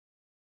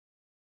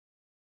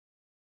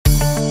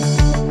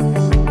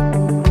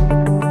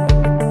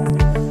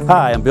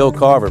Hi, I'm Bill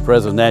Carver,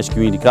 President of Nash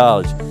Community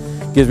College.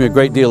 It gives me a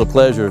great deal of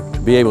pleasure to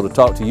be able to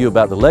talk to you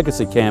about the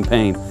Legacy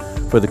campaign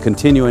for the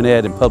Continuing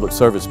Ed and Public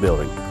Service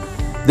Building.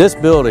 This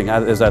building,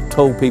 as I've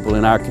told people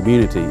in our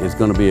community, is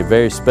going to be a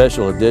very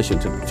special addition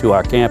to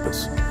our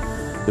campus.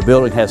 The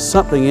building has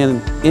something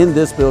in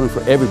this building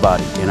for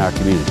everybody in our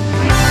community.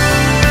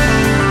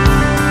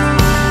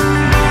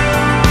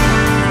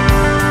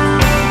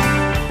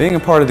 Being a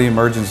part of the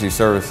emergency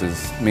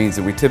services means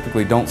that we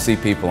typically don't see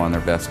people on their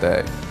best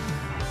day.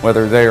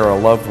 Whether they are a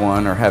loved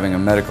one or having a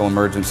medical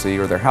emergency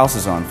or their house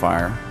is on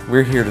fire,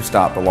 we're here to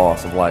stop the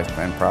loss of life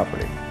and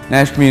property.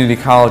 Nash Community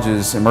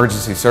College's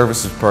Emergency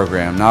Services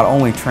program not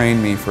only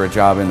trained me for a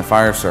job in the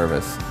fire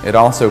service, it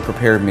also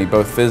prepared me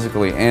both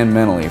physically and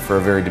mentally for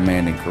a very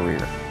demanding career.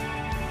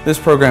 This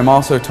program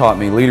also taught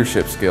me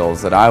leadership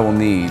skills that I will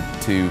need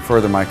to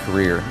further my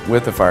career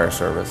with the fire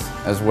service,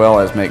 as well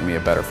as make me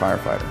a better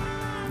firefighter.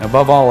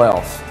 Above all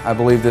else, I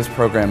believe this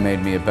program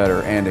made me a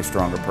better and a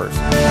stronger person.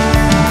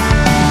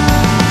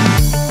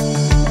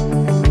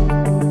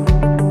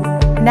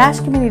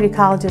 Nash Community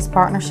College's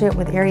partnership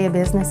with area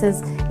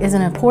businesses is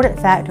an important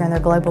factor in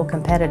their global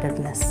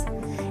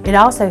competitiveness. It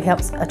also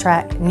helps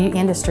attract new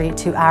industry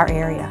to our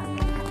area.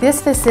 This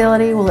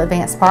facility will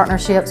advance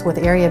partnerships with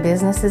area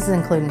businesses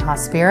including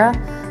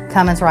Hospira,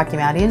 Cummins Rocky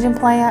Mount Engine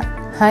Plant,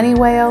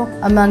 Honeywell,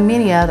 among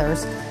many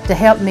others, to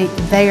help meet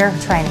their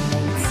training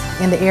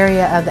needs. In the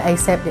area of the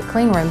aseptic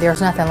clean room,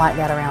 there's nothing like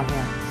that around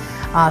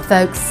here.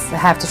 Folks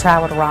have to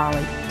travel to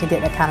Raleigh to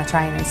get that kind of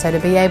training. So to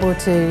be able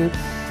to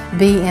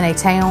be in a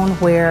town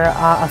where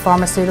a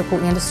pharmaceutical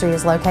industry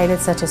is located,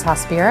 such as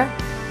Hospira,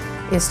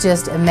 it's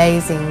just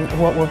amazing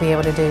what we'll be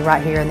able to do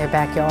right here in their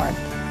backyard.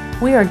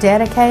 We are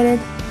dedicated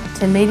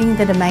to meeting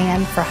the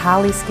demand for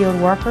highly skilled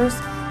workers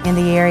in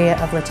the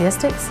area of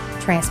logistics,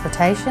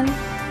 transportation,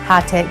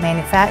 high-tech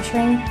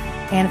manufacturing,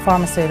 and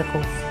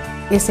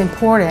pharmaceuticals. It's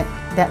important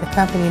that the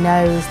company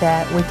knows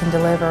that we can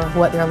deliver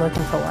what they're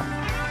looking for.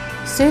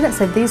 Students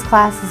of these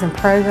classes and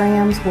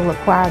programs will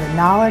acquire the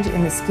knowledge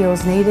and the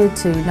skills needed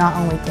to not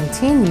only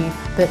continue,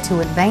 but to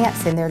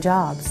advance in their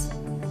jobs.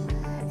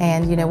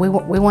 And you know, we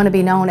want to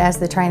be known as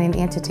the training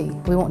entity.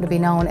 We want to be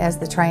known as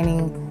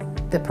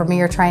the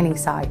premier training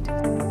site.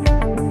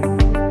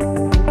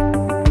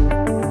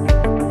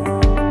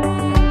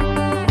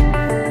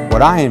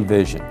 What I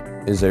envision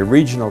is a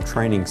regional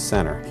training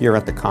center here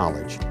at the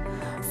college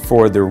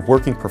for the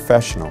working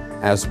professional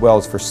as well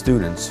as for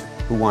students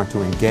who want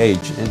to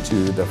engage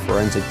into the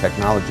forensic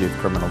technology of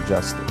criminal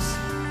justice.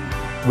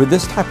 With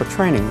this type of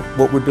training,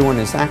 what we're doing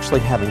is actually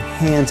having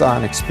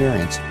hands-on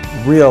experience,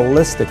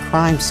 realistic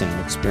crime scene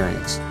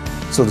experience,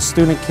 so the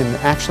student can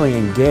actually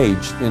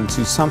engage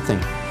into something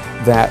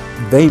that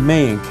they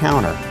may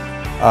encounter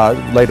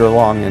later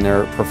along in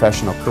their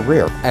professional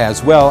career,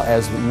 as well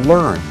as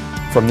learn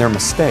from their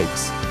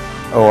mistakes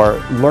or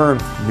learn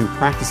new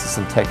practices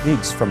and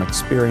techniques from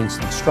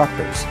experienced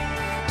instructors.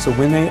 So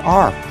when they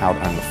are out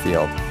on the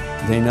field,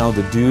 they know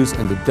the do's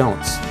and the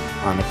don'ts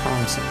on the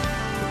crime scene.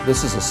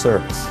 This is a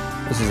service.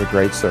 This is a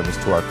great service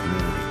to our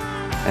community.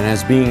 And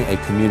as being a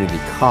community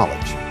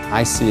college,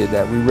 I see it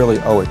that we really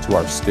owe it to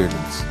our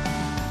students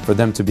for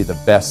them to be the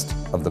best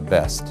of the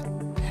best.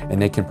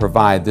 And they can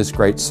provide this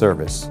great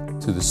service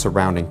to the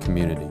surrounding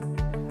community,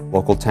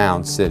 local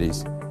towns,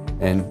 cities,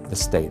 and the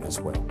state as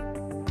well.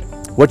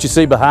 What you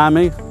see behind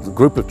me is a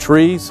group of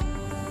trees.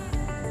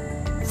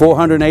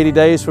 480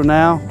 days from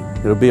now,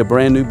 it'll be a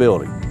brand new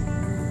building.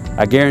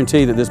 I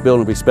guarantee that this building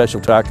will be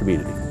special to our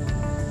community.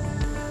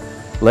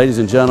 Ladies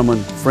and gentlemen,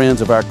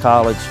 friends of our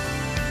college,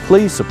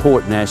 please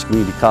support Nash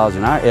Community College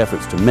in our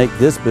efforts to make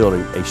this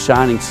building a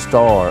shining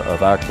star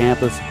of our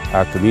campus,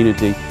 our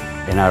community,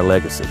 and our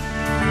legacy.